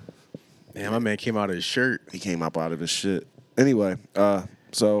 Damn, my man came out of his shirt. He came up out of his shit. Anyway,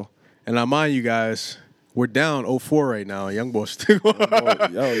 so... And I mind you guys, we're down 0-4 right now. Young boy still.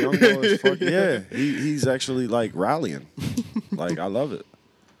 Young boy is fucking... Yeah, he's actually, like, rallying. Like, I love it.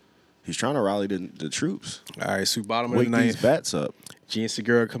 He's trying to rally the troops. All right, so bottom of Wake the ninth. these bats up. Gene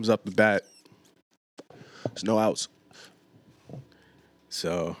Segura comes up the bat. There's no outs.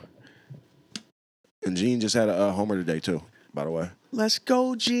 So. And Gene just had a homer today, too, by the way. Let's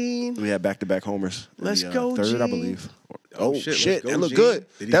go, Gene. We had back-to-back homers. Let's go, third, Gene. I believe. Oh, shit. Go, That looked Gene. good.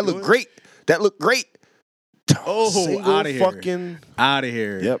 That looked great. That looked great. Oh, Single out of here. fucking... Out of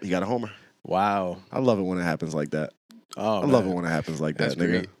here. Yep, he got a homer. Wow. I love it when it happens like that. Oh, I love it when it happens like That's that, nigga.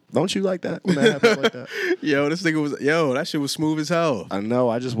 great. Don't you like that when that happens like that? This nigga was, that shit was smooth as hell. I know.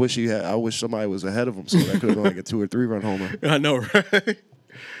 I just wish I wish somebody was ahead of him so that could have been like a 2 or 3 run homer. I know, right?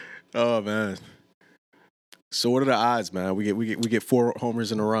 Oh, man. So what are the odds, man? We get 4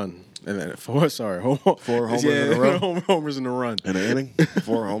 homers in a run. And then 4 homers in a row? homers in a run. In an inning?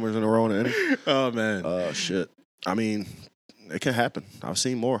 4 homers in a row in an inning? Oh, man. Shit. I mean, it can happen. I've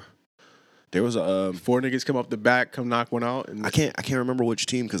seen more. There was a 4 niggas come up the back, come knock one out. And I can't remember which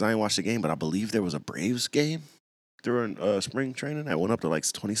team because I ain't watched the game, but I believe there was a Braves game during spring training that went up to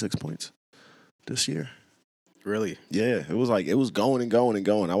like 26 points this year. Really? Yeah, it was going and going and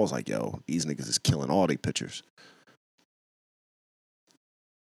going. I was like, yo, these niggas is killing all they pitchers.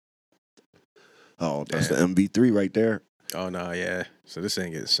 Oh, that's the MV3 right there. Oh, no, yeah. So this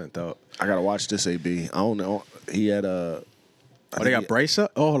ain't getting sent out. I gotta watch this AB. I don't know. He had they got Bryce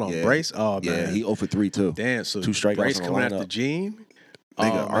up? Oh, hold on. Yeah. Bryce? Oh, man. Yeah, he 0 for 3 too. Damn, so 2 strikeouts Bryce in the coming lineup. after Gene?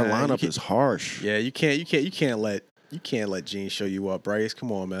 Nigga, our man, lineup is harsh. Yeah, you can't let Gene show you up, Bryce.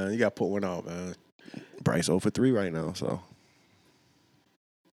 Come on, man. You gotta put one out, man. Bryce 0 for 3 right now, so.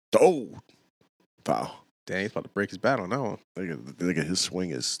 Oh, foul. Damn, he's about to break his bat on that one. Nigga, his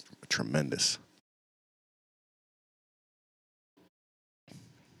swing is tremendous.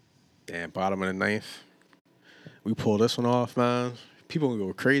 Damn, bottom of the ninth. We pull this one off, man. People gonna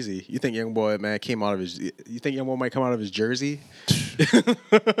go crazy. You think young boy, man, came out of his? You think young boy might come out of his jersey?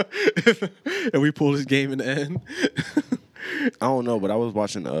 And we pull his game in the end. I don't know, but I was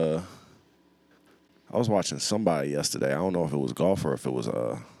watching somebody yesterday. I don't know if it was golf or if it was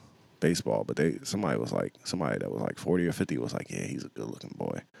baseball, but somebody that was like 40 or 50 was like, yeah, he's a good looking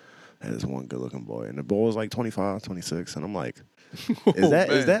boy. That is one good looking boy. And the boy was like 25, 26, and I'm like, is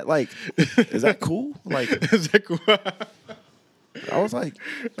that cool? Like, Is that cool? I was like,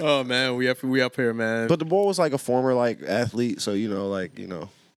 Oh man, we up here, man. but the boy was like a former like athlete, so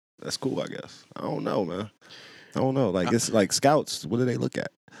that's cool, I guess. I don't know, man. I don't know. Like, it's like scouts. What do they look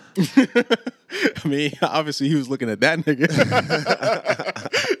at? I mean, obviously he was looking at that nigga.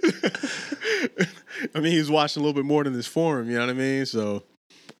 I mean, he was watching a little bit more than this form. You know what I mean? So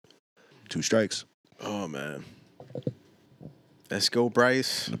 2 strikes. Oh, man. Let's go,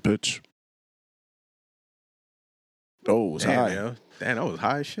 Bryce. The pitch. Oh, it was Damn, high. yo. Damn, that was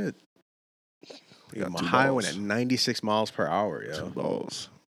high as shit. We got My 2 high balls. went at 96 miles per hour, 2 yo. balls.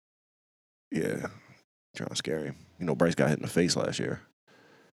 Yeah. Trying to scare him. You know, Bryce got hit in the face last year.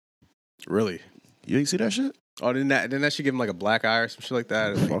 Really? You didn't see that shit? Oh, didn't that shit give him like a black eye or some shit like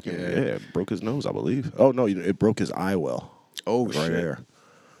that? Fucking, yeah. Broke his nose, I believe. Oh, no, it broke his eye well. Oh, right shit. there.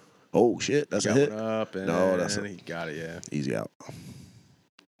 Oh, shit. That's a Got hit. one up and No, that's he got it, yeah. Easy out.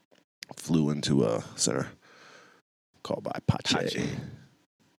 Flew into a center. Called by Pache. Pache.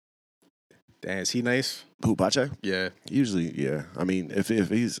 Damn, is he nice? Who, Pache? Yeah. Usually, yeah. I mean, if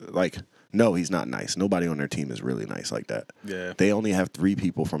he's like, no, he's not nice. Nobody on their team is really nice like that. Yeah. They only have 3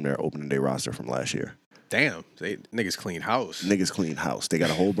 people from their opening day roster from last year. Damn. Niggas clean house. Niggas clean house. They got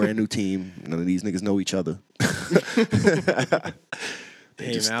a whole brand new team. None of these niggas know each other.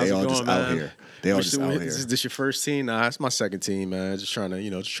 Hey, man, how's they it all going, just man? out here. They are just out here. Is this your first team? Nah, it's my second team, man. Just trying to,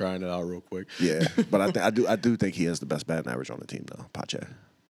 just trying it out real quick. Yeah, but I do think he has the best batting average on the team though. Pache.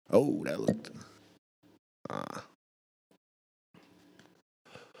 Oh, that looked.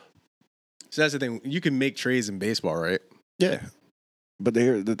 So that's the thing. You can make trades in baseball, right? Yeah, but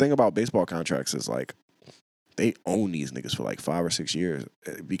the thing about baseball contracts is like they own these niggas for like 5 or 6 years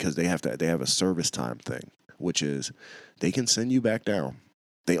because they have a service time thing, which is they can send you back down.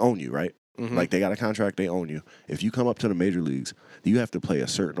 They own you, right? Mm-hmm. Like they got a contract, they own you. If you come up to the major leagues, you have to play a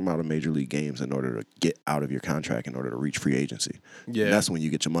certain amount of major league games in order to get out of your contract in order to reach free agency. Yeah, and that's when you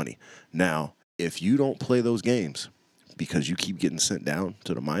get your money. Now, if you don't play those games because you keep getting sent down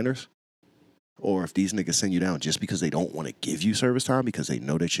to the minors, or if these niggas send you down just because they don't want to give you service time because they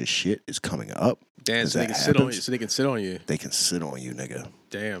know that your shit is coming up. Damn, so they can sit on you. So they can sit on you. They can sit on you, nigga.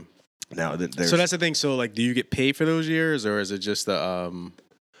 Damn. Now, so that's the thing. So, like, do you get paid for those years, or is it just the?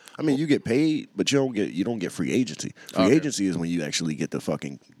 I mean, you get paid, but you don't get free agency. Free agency is when you actually get the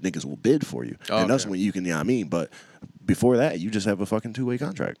fucking niggas will bid for you, and that's when you can. Yeah, I mean, but before that, you just have a fucking 2-way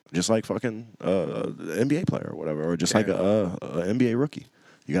contract, just like fucking NBA player or whatever, or just like a NBA rookie.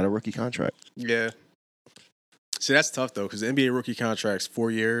 You got a rookie contract. Yeah. See, that's tough though, because the NBA rookie contract's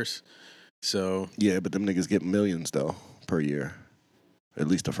 4 years. So yeah, but them niggas get millions though per year, at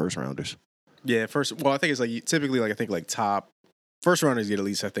least the first rounders. Yeah, well, I think it's like typically like I think like top first rounders get at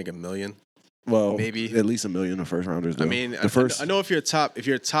least I think $1 million. Well, maybe at least $1 million. The first rounders do. I mean, I know if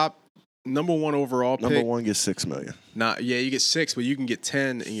you're top number one overall pick, number one gets $6 million. You get 6, but you can get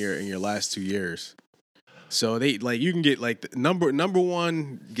 10 in your last 2 years. So they like you can get like the number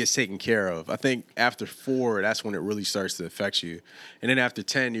one gets taken care of. I think after 4, that's when it really starts to affect you, and then after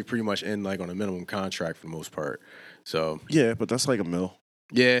 10, you're pretty much in like on a minimum contract for the most part. So yeah, but that's like $1 million.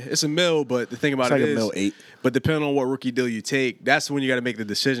 Yeah, it's $1 million, but the thing about it's it like is, $1.8 million. But depending on what rookie deal you take, that's when you got to make the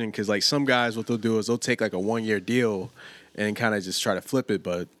decision. Because like some guys, what they'll do is they'll take like a 1-year deal and kind of just try to flip it.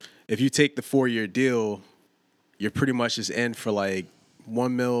 But if you take the 4-year deal, you're pretty much just in for like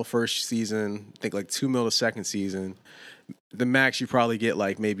 $1 million first season, I think like $2 million the second season. The max you probably get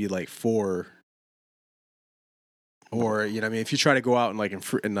like maybe like 4. Or you know what I mean, if you try to go out and like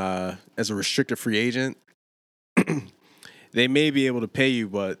as a restricted free agent, they may be able to pay you,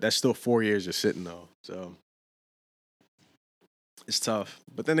 but that's still 4 years you're sitting though. So it's tough.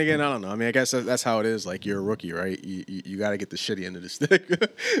 But then again, I don't know. I mean, I guess that's how it is. Like you're a rookie, right? You got to get the shitty end of the stick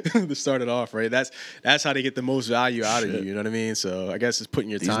to start it off, right? That's how they get the most value out of you. You know what I mean? So I guess it's putting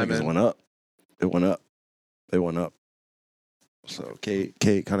your time in. These niggas went up. They went up. So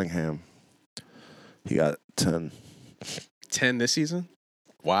Cade Cunningham, he got 10. 10 this season?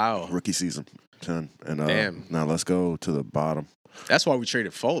 Wow. Rookie season, 10. And damn. Now let's go to the bottom. That's why we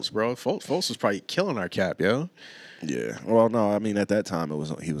traded Fultz, bro. Fultz was probably killing our cap, yo. Yeah. Well, no, I mean at that time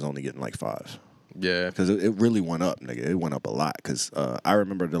he was only getting like 5. Yeah. Because it really went up, nigga. It went up a lot. Because I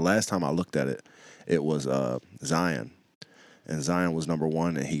remember the last time I looked at it, it was Zion. And Zion was number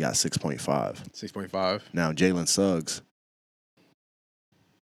 1, and he got 6.5. 6.5. Now Jalen Suggs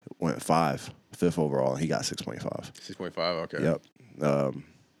went 5th overall, and he got 6.5. 6.5, okay. Yep.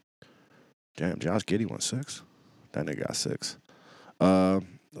 Damn, Josh Giddey went 6. That nigga got 6.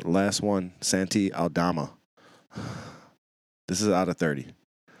 Last one, Santi Aldama. This is out of 30.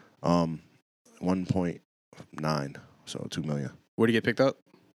 1.9, so $2 million. Where'd he get picked up?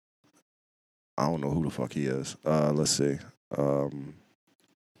 I don't know who the fuck he is. Let's see. I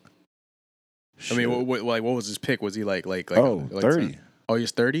mean, what was his pick? Was he like 30? 10? Oh,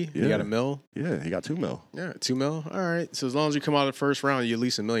 he's 30? Yeah. He got $1 million? Yeah, he got $2 million. Yeah, $2 million. All right. So as long as you come out of the first round, you're at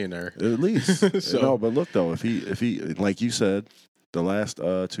least $1 million there. At least. So, no, but look though, if he like you said, the last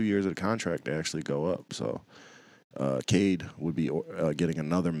 2 years of the contract they actually go up. So Cade would be getting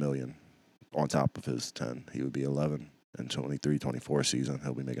another $1 million on top of his 10. He would be 11 in 23-24 season.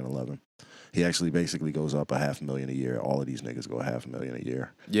 He'll be making 11. He actually basically goes up $500,000 a year. All of these niggas go $500,000 a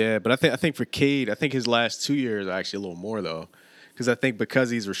year. Yeah, but I think for Cade, I think his last 2 years are actually a little more though. Because I think because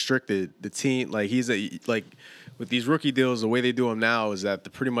he's restricted, the team with these rookie deals, the way they do them now is that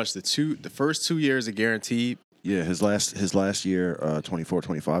pretty much the first 2 years are guaranteed. Yeah, his last year,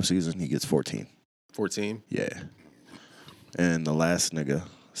 24-25 season, he gets 14. 14? Yeah. And the last nigga,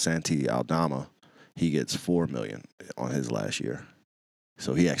 Santi Aldama, he gets $4 million on his last year.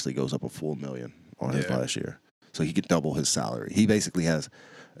 So he actually goes up a full $1 million on his last year. So he could double his salary. He basically has,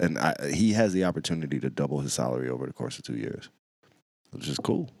 he has the opportunity to double his salary over the course of 2 years, which is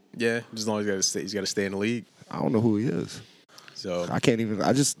cool. Yeah, as long as he's got to stay in the league. I don't know who he is. So I can't even.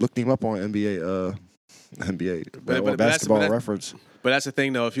 I just looked him up on NBA but Basketball Reference. But that's the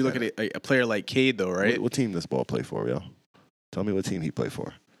thing, though. If you look at a player like Cade, though, right? What team this ball play for, yo? Tell me what team he played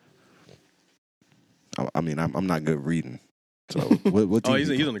for. I mean, I'm not good reading. So what team?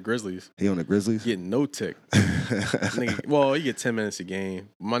 he's on the Grizzlies. He on the Grizzlies? Getting no tick. Nigga, well, you get 10 minutes a game.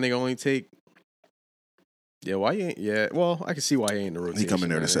 My nigga only take. Yeah, why you ain't? Yeah, well, I can see why he ain't in the rotation. He come in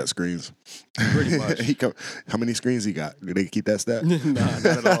there man. to set screens. Pretty much. How many screens he got? Do they keep that stat? Nah, not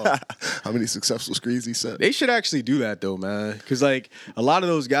at all. How many successful screens he set? They should actually do that though, man. Because like a lot of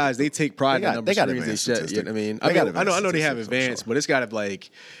those guys, they take pride in the number of screens they set. You know what I mean? I know they have advanced, but it's got to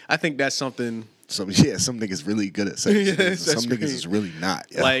like. I think that's something. Some niggas really good at setting screens. Some niggas is really not.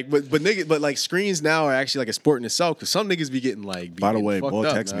 Yeah. Like, but like screens now are actually like a sport in itself because some niggas be getting like. By the way, Bull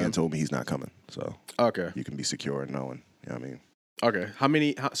texted me and told me he's not coming. So okay, you can be secure in knowing. You know what I mean? Okay, how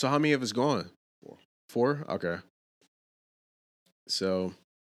many of us going? 4. Okay. So,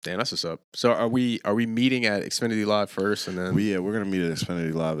 damn, that's what's up. So are we meeting at Xfinity Live first and then? We're gonna meet at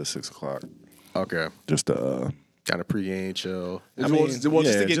Xfinity Live at 6:00. Okay. Just kind of pregame chill. Just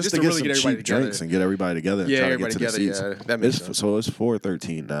to really get everybody together. Drinks and get everybody together. And try to get to the seats. Yeah, that makes sense. So it's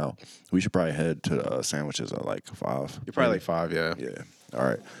 4:13 now. We should probably head to sandwiches at like 5. You're probably like 5, yeah. Yeah. All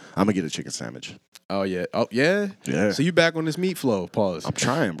right. I'm gonna get a chicken sandwich. Oh yeah. Oh yeah. Yeah. So you back on this meat flow? Pause. I'm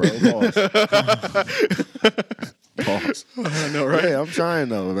trying, bro. Pause. Pause. I know, right? Yeah, I'm trying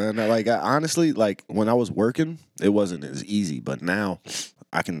though, man. Like honestly, like when I was working, it wasn't as easy. But now,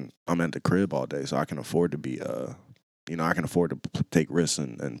 I'm at the crib all day, so I can afford to be I can afford to take risks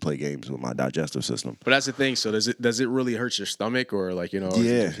and play games with my digestive system. But that's the thing. So does it really hurt your stomach or like Yeah,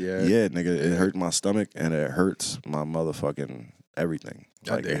 nigga, it hurt my stomach and it hurts my motherfucking everything.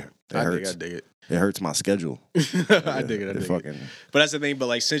 I dig it. I dig it. It hurts my schedule. I dig it. But that's the thing. But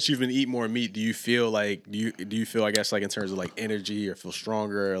like, since you've been eating more meat, do you feel I guess like in terms of like energy or feel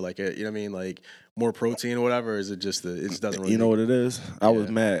stronger or like you know what I mean, like more protein or whatever? Or is it just it just doesn't really? You know what it is? I was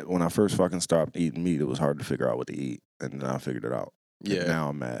mad when I first fucking stopped eating meat. It was hard to figure out what to eat, and then I figured it out. Yeah. And now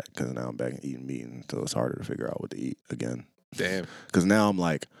I'm mad because now I'm back eating meat, and so it's harder to figure out what to eat again. Damn. Because now I'm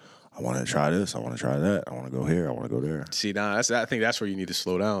like, I want to try this. I want to try that. I want to go here. I want to go there. See, I think that's where you need to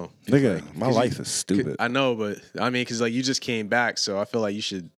slow down. Nigga, like, my life is stupid. I know, but I mean, because like you just came back, so I feel like you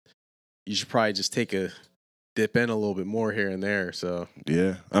should probably just take a dip in a little bit more here and there. So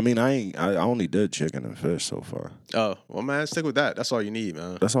yeah, I mean, I only did chicken and fish so far. Oh well, man, stick with that. That's all you need,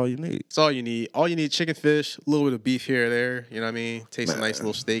 man. That's all you need. That's all you need. All you need: chicken, fish, a little bit of beef here or there. You know what I mean? Taste a nice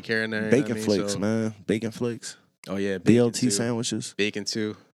little steak here and there. Bacon flakes, man. Bacon flakes. Oh yeah, BLT sandwiches. Bacon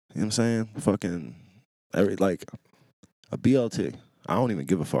too. You know what I'm saying? Fucking like a BLT. I don't even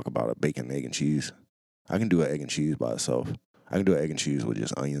give a fuck about a bacon, egg, and cheese. I can do an egg and cheese by itself. I can do an egg and cheese with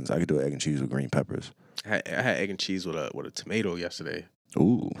just onions. I can do an egg and chease with green peppers. I had egg and cheese with a tomato yesterday.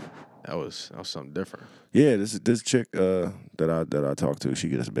 Ooh, that was something different. Yeah, this chick that I talked to, she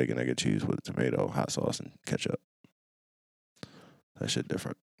gets bacon, egg, and cheese with tomato, hot sauce, and ketchup. That shit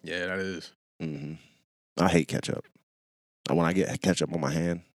different. Yeah, that is. Mm-hmm. I hate ketchup. When I get ketchup on my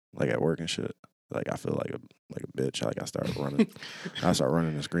hand, like at work and shit, like I feel like a bitch. Like I start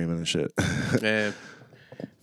running and screaming and shit. Man,